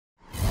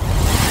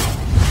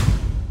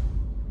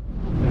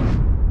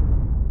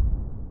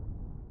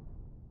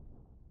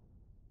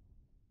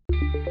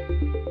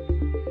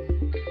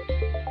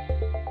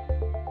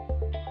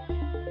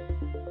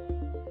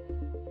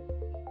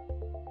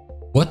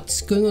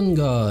What's going on,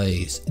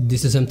 guys?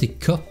 This is Empty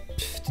Cup.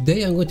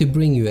 Today I'm going to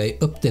bring you a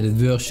updated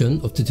version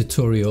of the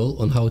tutorial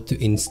on how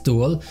to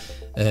install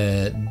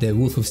the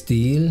Wolves of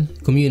Steel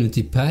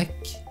community pack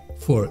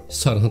for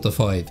Silent Hunter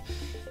 5.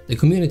 The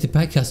community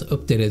pack has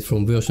updated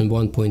from version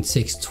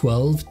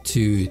 1.612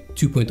 to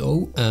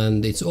 2.0,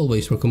 and it's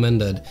always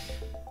recommended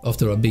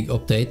after a big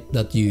update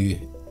that you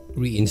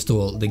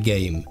reinstall the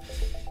game.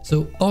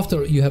 So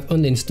after you have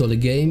uninstalled the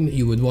game,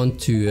 you would want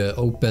to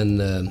open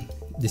the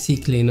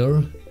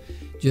CCleaner.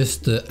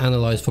 Just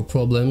analyze for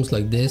problems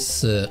like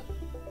this. I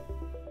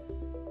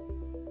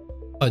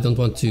don't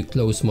want to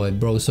close my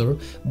browser,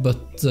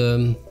 but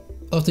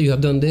after you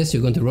have done this,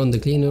 you're going to run the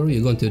cleaner,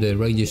 you're going to the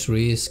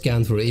registry,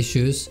 scan for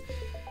issues.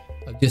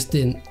 I just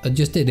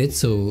did it,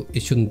 so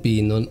it shouldn't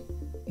be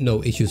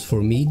no issues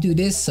for me. Do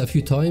this a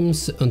few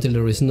times until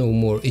there is no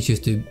more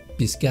issues to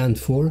be scanned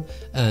for,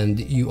 and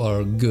you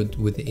are good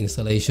with the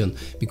installation.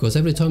 Because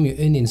every time you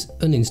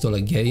uninstall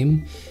a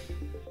game,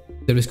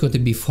 there is going to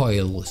be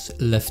files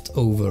left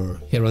over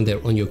here and there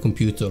on your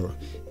computer,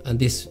 and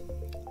this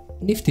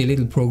nifty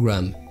little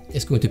program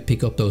is going to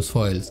pick up those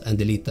files and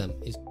delete them.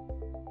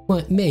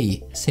 It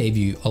may save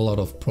you a lot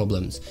of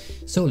problems.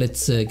 So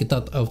let's get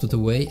that out of the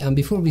way. And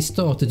before we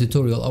start the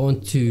tutorial, I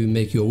want to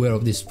make you aware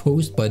of this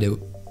post by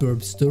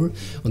TheBerbster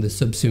on the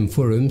Subsim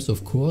forums,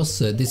 of course.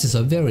 This is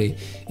a very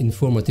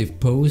informative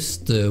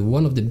post,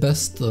 one of the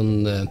best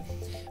on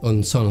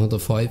Silent Hunter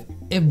 5.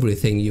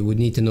 Everything you would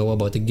need to know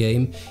about the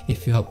game.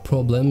 If you have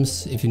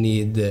problems, if you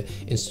need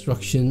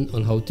instruction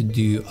on how to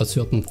do a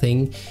certain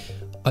thing,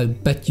 I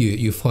bet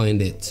you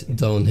find it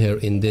down here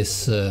in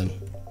this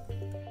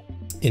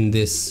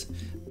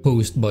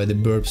post by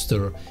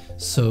TheBerbster.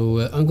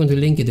 So I'm going to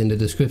link it in the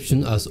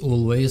description as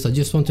always. I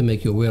just want to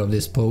make you aware of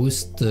this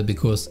post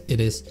because it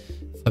is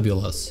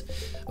fabulous.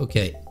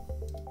 Okay,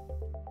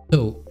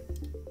 so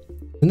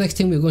the next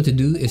thing we're going to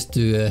do is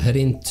to head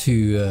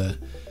into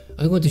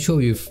I'm going to show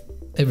you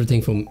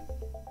everything from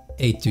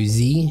A to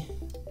Z,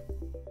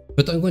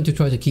 but I'm going to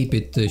try to keep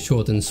it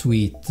short and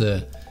sweet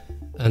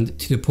and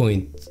to the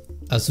point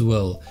as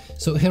well.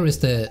 So here is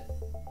the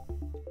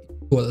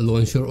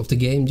launcher of the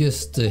game.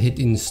 Just hit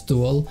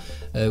install.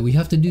 We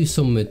have to do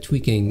some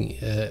tweaking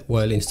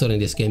while installing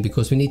this game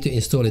because we need to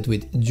install it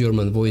with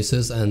German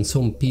voices, and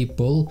some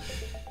people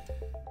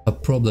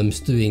have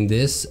problems doing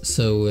this.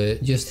 So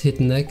just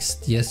hit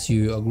next. Yes,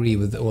 you agree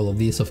with all of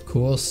these, of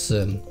course,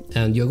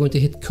 and you're going to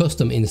hit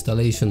custom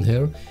installation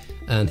here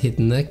and hit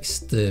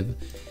next. If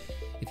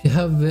you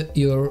have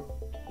your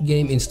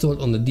game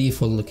installed on the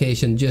default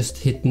location, just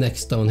hit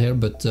next down here,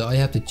 but I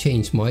have to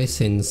change mine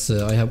since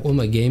I have all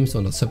my games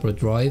on a separate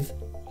drive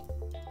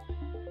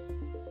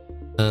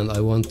and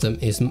I want them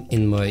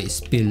in my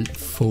spill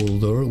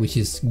folder, which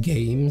is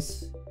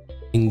games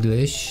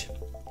English.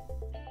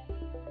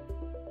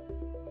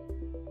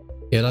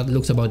 Yeah, that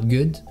looks about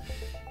good.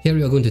 Here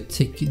we are going to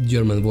tick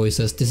German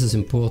voices. This is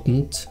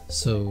important,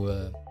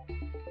 so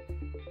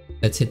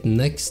let's hit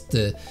next.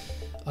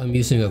 I'm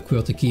using a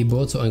QWERTY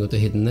keyboard, so I'm going to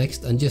hit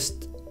next and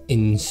just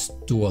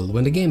install.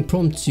 When the game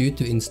prompts you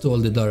to install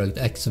the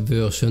DirectX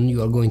version,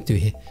 you are going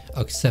to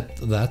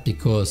accept that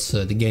because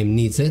the game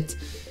needs it.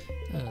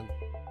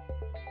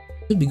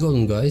 Should be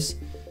golden, guys.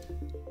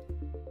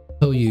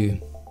 So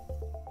you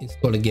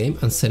install the game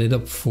and set it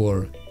up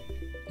for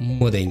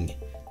modding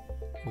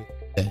with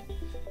the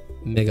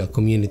mega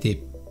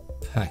community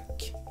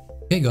pack.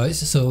 Okay,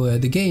 guys, so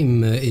the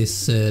game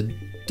is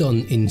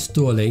done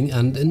installing,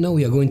 and now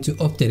we are going to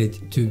update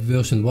it to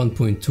version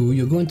 1.2.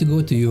 You're going to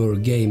go to your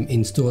game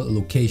install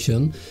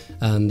location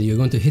and you're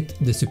going to hit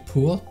the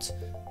support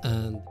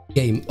and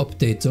game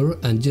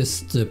updater and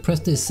just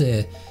press this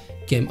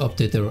game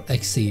updater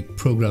XE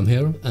program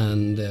here,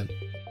 and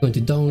going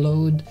to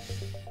download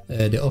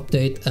the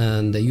update,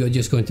 and you're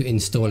just going to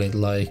install it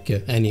like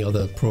any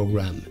other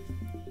program.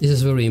 This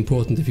is very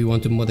important if you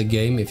want to mod a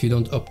game. If you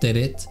don't update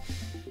it,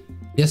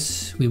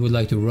 yes, we would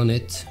like to run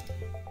it.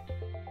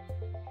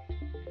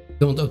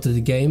 Don't update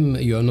the game,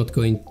 you are not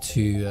going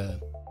to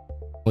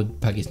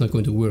mod pack is not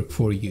going to work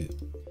for you.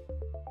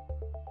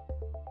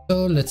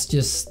 So let's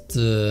just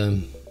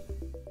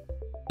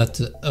let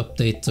the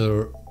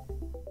updater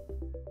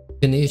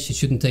finish. It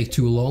shouldn't take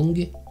too long.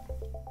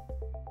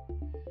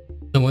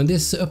 And when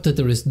this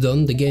updater is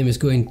done, the game is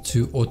going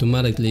to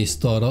automatically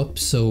start up.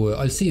 So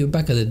I'll see you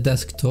back at the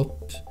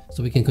desktop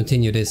so we can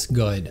continue this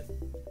guide.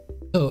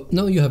 So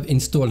now you have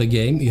installed the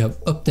game, you have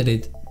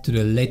updated to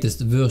the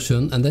latest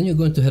version, and then you're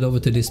going to head over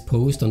to this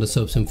post on the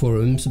Subsim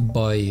forums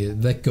by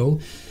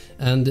Vecco.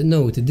 And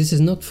note, this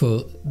is not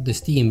for the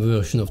Steam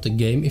version of the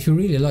game. If you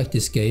really like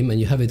this game and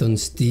you have it on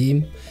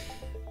Steam,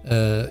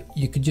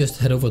 you could just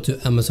head over to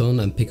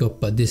Amazon and pick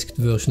up a disc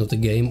version of the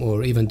game,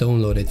 or even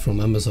download it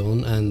from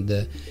Amazon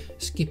and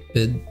skip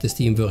the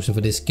Steam version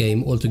for this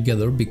game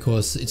altogether,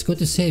 because it's going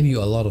to save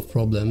you a lot of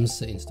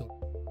problems installing.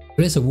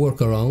 There is a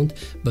workaround,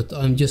 but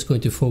I'm just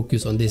going to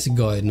focus on this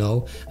guide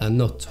now and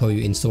not how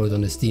you install it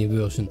on the Steam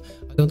version.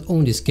 I don't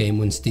own this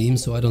game on Steam,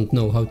 so I don't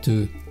know how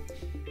to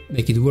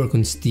make it work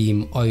on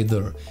Steam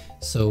either.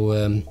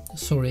 So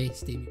sorry,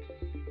 Steam.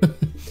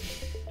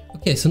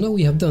 Okay, so now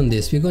we have done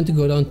this. We're going to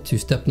go down to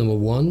step number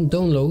 1,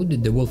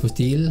 download the Wolves of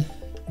Steel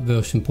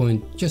version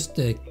point. Just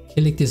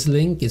click this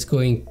link, it's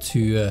going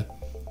to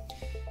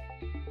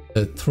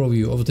throw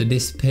you over to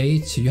this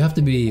page. You have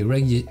to be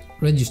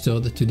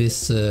registered to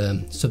this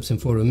subsim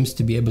forums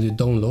to be able to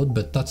download,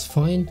 but that's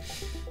fine.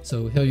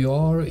 So here you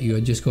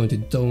are just going to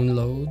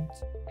download.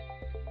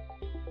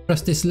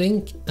 Press this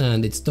link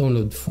and it's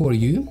download for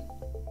you.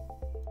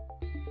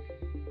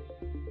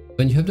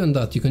 When you have done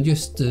that, you can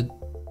just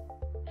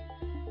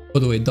go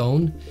the way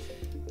down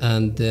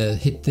and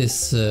hit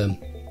this.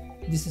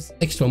 This is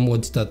extra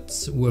mods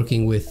that's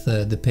working with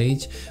the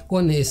page.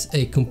 One is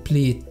a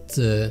complete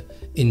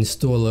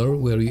installer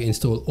where you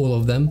install all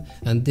of them,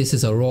 and this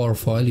is a RAR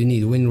file. You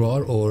need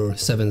WinRAR or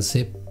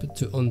 7-zip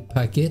to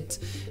unpack it.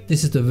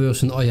 This is the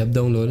version I have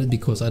downloaded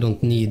because I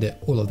don't need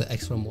all of the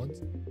extra mods.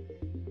 I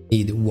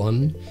need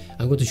one.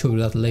 I'm going to show you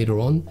that later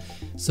on.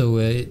 So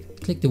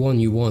click the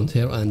one you want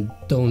here and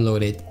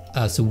download it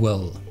as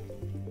well.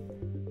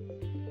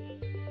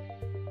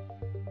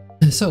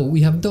 So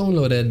we have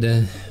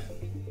downloaded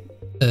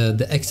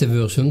the exe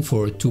version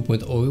for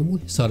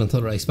 2.0 Silent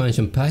Hunter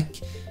expansion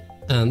pack,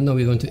 and now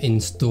we're going to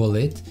install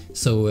it.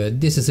 So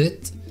this is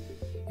it.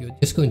 You're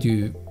just going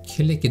to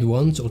click it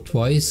once or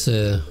twice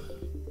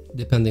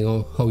depending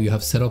on how you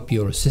have set up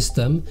your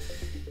system,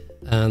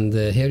 and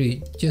here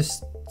you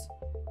just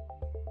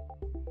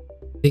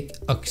click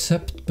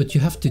accept, but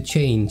you have to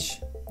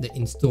change the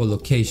install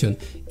location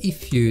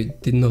if you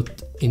did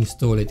not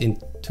install it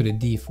into the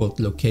default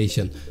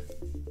location.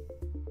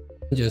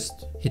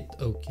 Just hit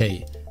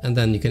OK and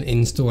then you can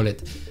install it.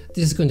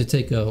 This is going to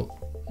take a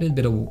little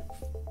bit of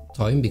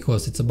time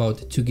because it's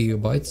about 2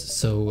 GB.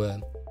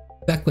 So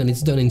back when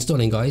it's done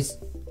installing, guys.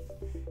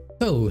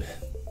 So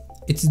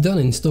it's done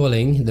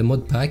installing the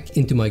mod pack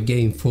into my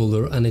game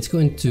folder, and it's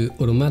going to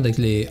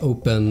automatically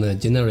open a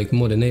generic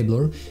mod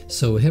enabler.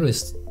 So here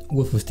is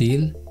Wolves of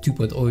Steel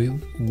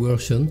 2.0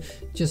 version.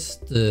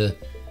 Just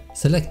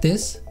select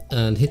this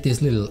and hit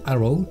this little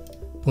arrow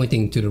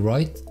pointing to the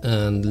right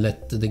and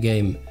let the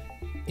game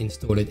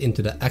install it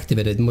into the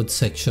activated mod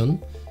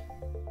section.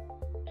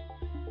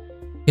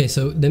 Okay,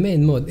 so the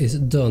main mod is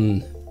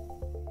done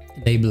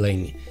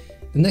enabling.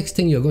 The next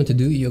thing you're going to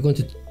do, you're going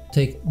to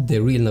take the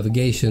real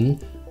navigation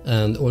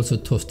and also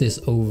toss this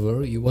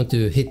over. You want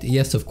to hit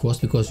yes, of course,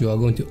 because you are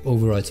going to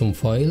overwrite some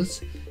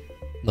files.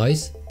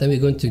 Nice. Then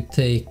we're going to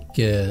take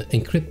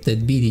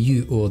encrypted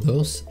BDU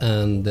orders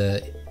and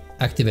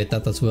activate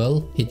that as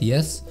well. Hit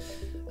yes.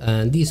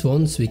 And these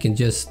ones we can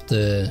just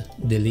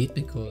delete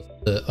because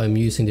I'm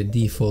using the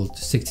default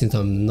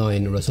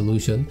 16:9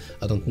 resolution.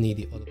 I don't need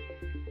the other.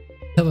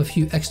 I have a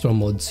few extra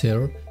mods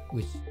here,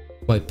 which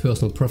are my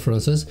personal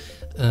preferences.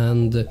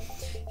 And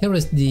here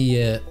is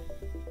the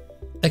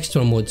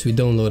extra mods we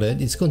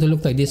downloaded. It's going to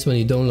look like this when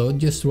you download.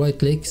 Just right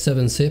click,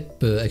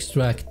 7-zip,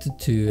 extract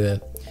to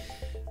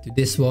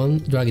this one,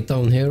 drag it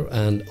down here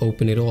and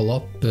open it all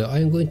up.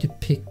 I'm going to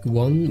pick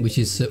one which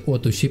is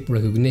auto ship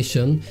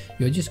recognition.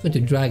 You're just going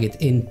to drag it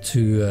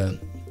into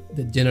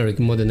the generic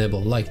mod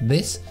enable like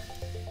this.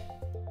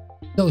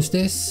 Close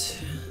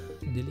this,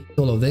 delete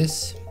all of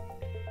this,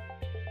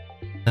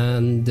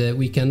 and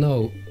we can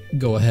now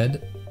go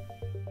ahead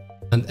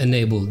and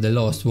enable the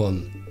last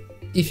one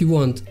if you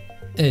want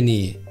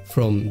any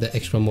from the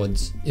extra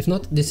mods. If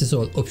not, this is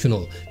all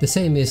optional. The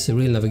same is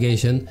real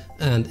navigation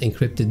and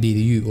encrypted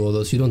BDU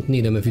orders. You don't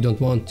need them if you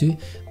don't want to,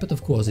 but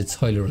of course it's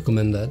highly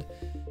recommended.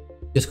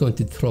 Just going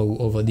to throw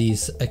over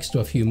these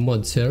extra few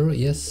mods here.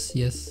 Yes,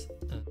 yes.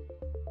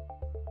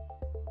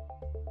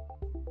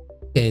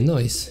 Okay,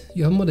 nice.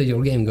 You have modded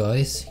your game,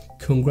 guys.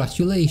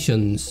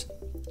 Congratulations.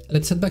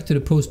 Let's head back to the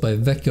post by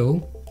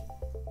Vecco.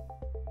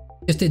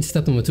 Just did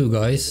step number 2,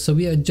 guys. So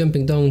we are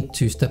jumping down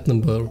to step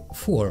number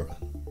 4.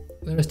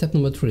 Where is step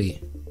number 3?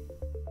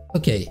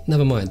 Okay,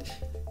 never mind.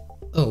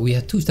 Oh, we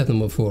had 2 step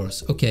number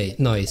 4s. Okay,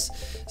 nice.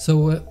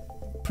 So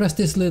press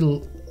this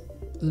little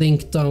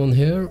link down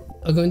here.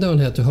 I'm going down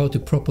here to how to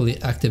properly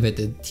activate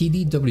the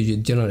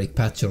TDW generic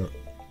patcher.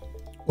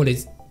 What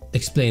is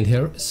explained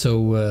here.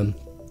 So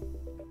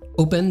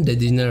open the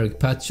generic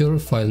patcher,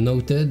 file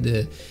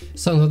noted,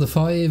 Silent Hunter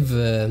 5.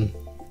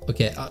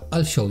 Okay,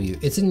 I'll show you.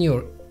 It's in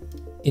your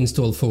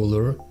install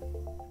folder.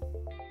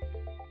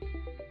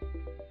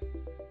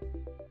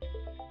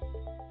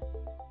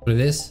 For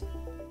this,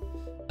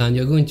 and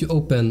you're going to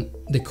open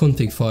the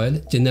config file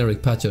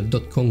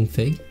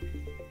genericpatcher.config.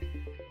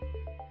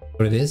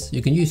 For this,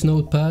 you can use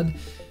Notepad,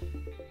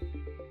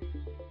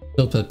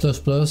 Notepad++,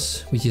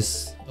 which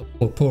is a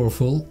more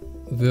powerful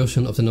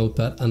version of the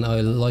Notepad, and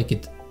I like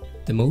it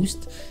the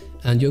most.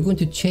 And you're going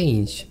to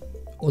change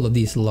all of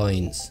these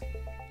lines.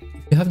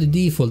 If you have the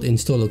default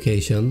install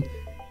location,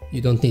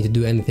 you don't need to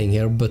do anything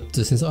here, but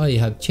since I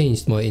have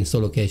changed my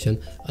install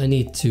location, I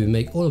need to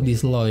make all of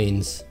these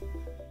lines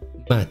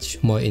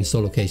match my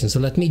install location. So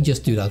let me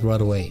just do that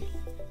right away.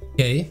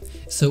 Okay,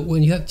 so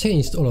when you have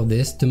changed all of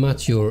this to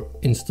match your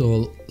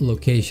install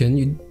location,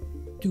 you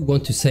do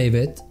want to save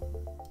it.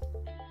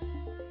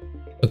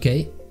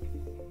 Okay,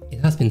 it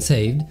has been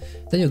saved.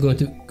 Then you're going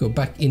to go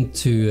back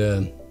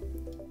into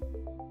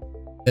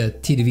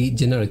TDV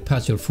generic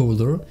patcher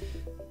folder,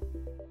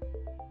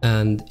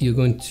 and you're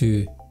going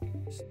to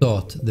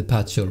start the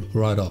patcher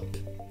right up.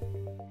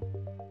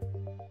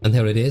 And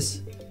here it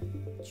is,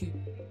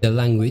 the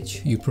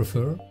language you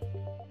prefer.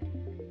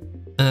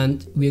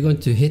 And we're going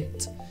to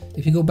hit,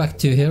 if you go back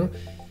to here,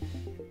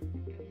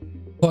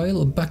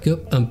 file,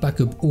 backup, and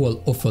backup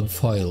all offered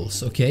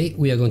files. Okay,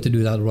 we are going to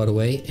do that right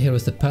away. Here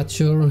is the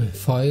patcher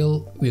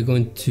file. We're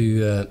going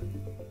to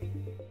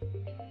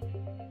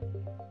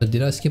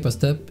did I skip a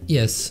step?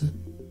 Yes,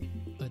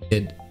 I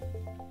did.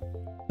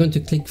 I'm going to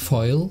click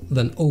file,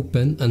 then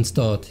open, and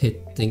start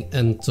hitting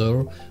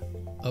enter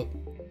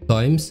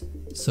times.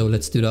 So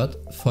let's do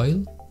that.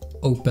 File,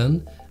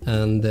 open,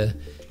 and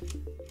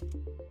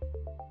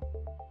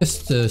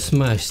just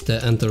smash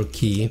the enter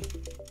key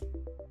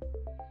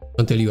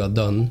until you are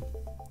done.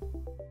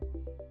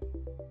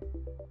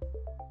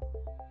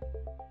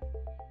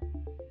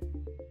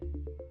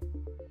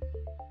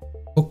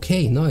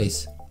 Okay,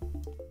 nice.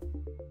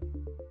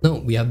 Now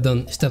we have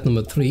done step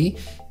number 3.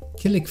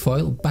 Click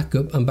file,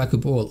 backup, and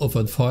backup all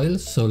offered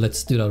files. So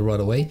let's do that right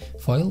away.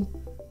 File,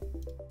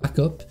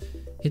 backup,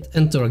 hit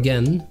enter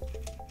again.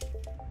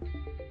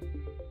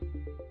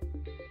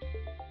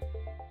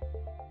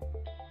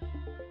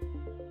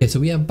 Okay, so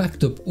we have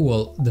backed up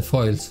all the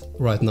files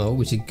right now,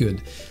 which is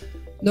good.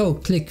 Now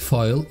click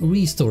file,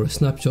 restore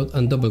snapshot,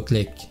 and double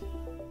click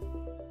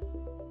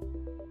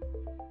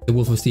the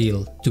Wolves of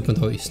Steel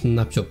 2.0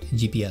 snapshot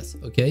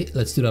GPS. Okay,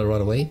 let's do that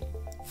right away.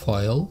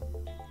 File,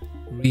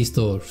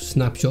 restore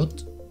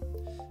snapshot,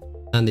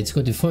 and it's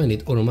going to find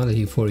it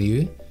automatically for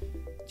you.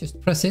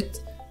 Just press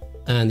it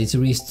and it's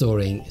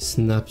restoring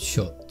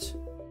snapshot.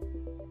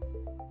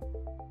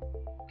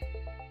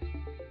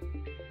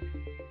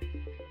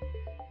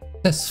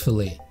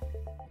 Successfully.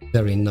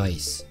 Very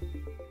nice.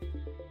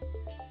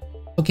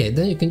 Okay,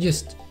 then you can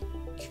just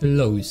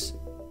close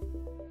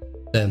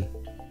the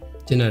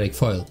generic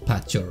file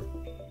patcher,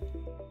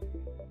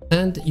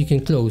 and you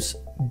can close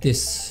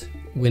this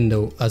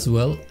window as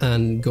well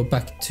and go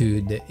back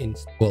to the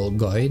install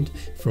guide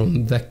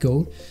from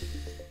Vecco.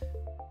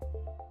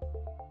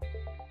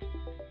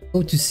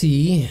 Go to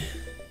see,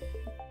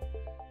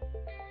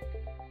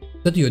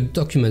 go to your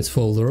documents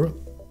folder,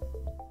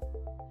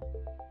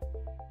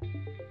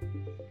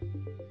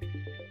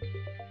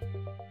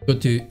 go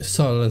to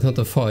Silent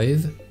Hunter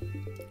 5,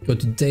 go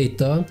to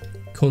data,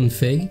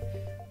 config,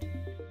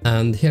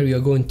 and here you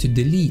are going to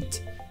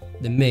delete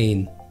the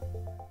main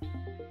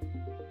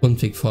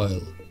config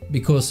file,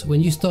 because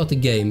when you start a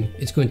game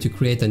it's going to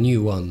create a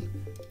new one.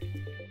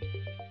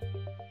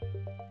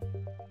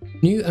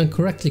 New and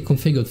correctly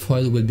configured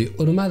file will be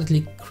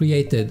automatically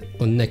created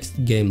on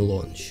next game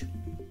launch.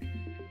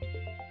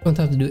 You don't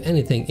have to do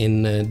anything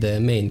in the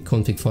main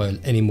config file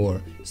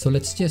anymore, so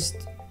let's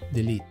just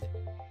delete it.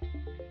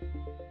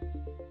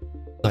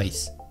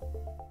 Nice.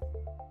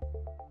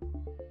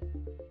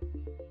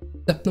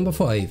 Step number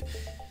 5.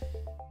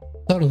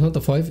 Silent Hunter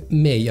 5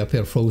 may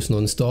appear frozen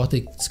on start.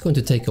 It's going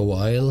to take a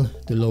while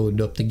to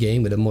load up the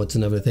game with the mods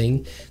and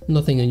everything.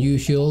 Nothing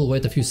unusual.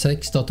 Wait a few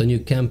seconds, start a new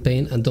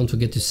campaign, and don't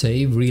forget to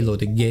save, reload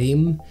the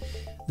game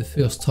the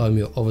first time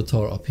your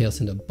avatar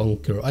appears in the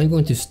bunker. I'm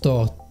going to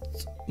start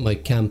my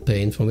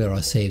campaign from where I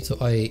saved, so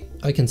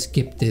I can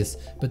skip this,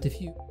 but if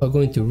you are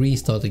going to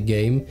restart the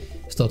game,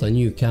 start a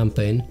new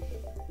campaign,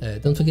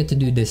 don't forget to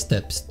do this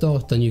step.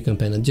 Start a new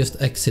campaign and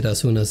just exit as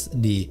soon as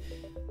the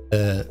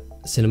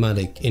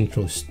cinematic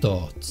intro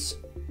starts.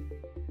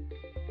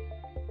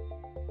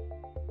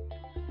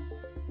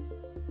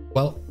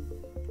 Well,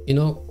 you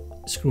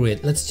know, screw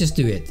it, let's just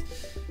do it.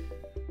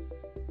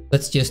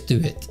 Let's just do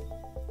it.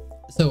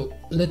 So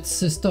let's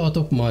start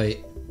up my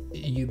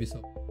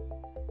Ubisoft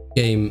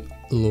game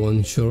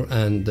launcher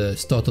and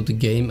start up the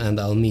game, and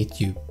I'll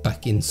meet you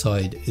back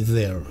inside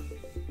there.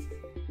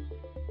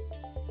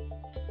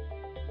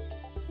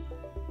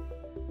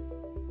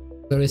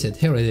 Where is it?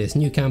 Here it is.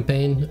 New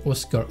campaign,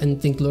 Oscar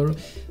and Tinkler.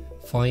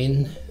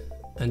 Fine.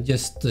 And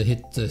just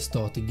hit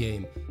start the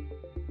game.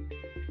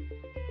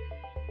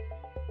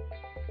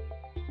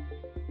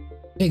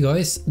 Hey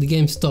guys, the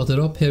game started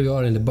up. Here you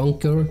are in the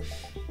bunker.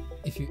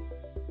 If you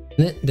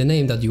the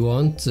name that you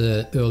want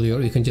earlier,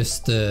 you can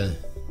just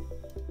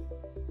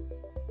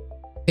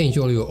change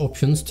all your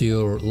options to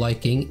your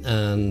liking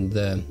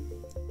and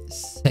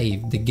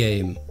save the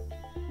game.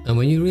 And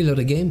when you reload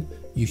the game,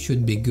 you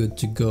should be good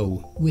to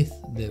go with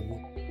the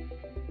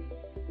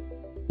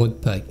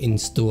modpack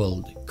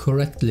installed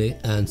correctly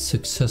and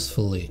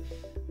successfully.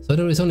 So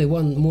there is only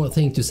one more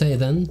thing to say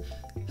then.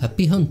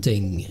 Happy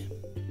hunting!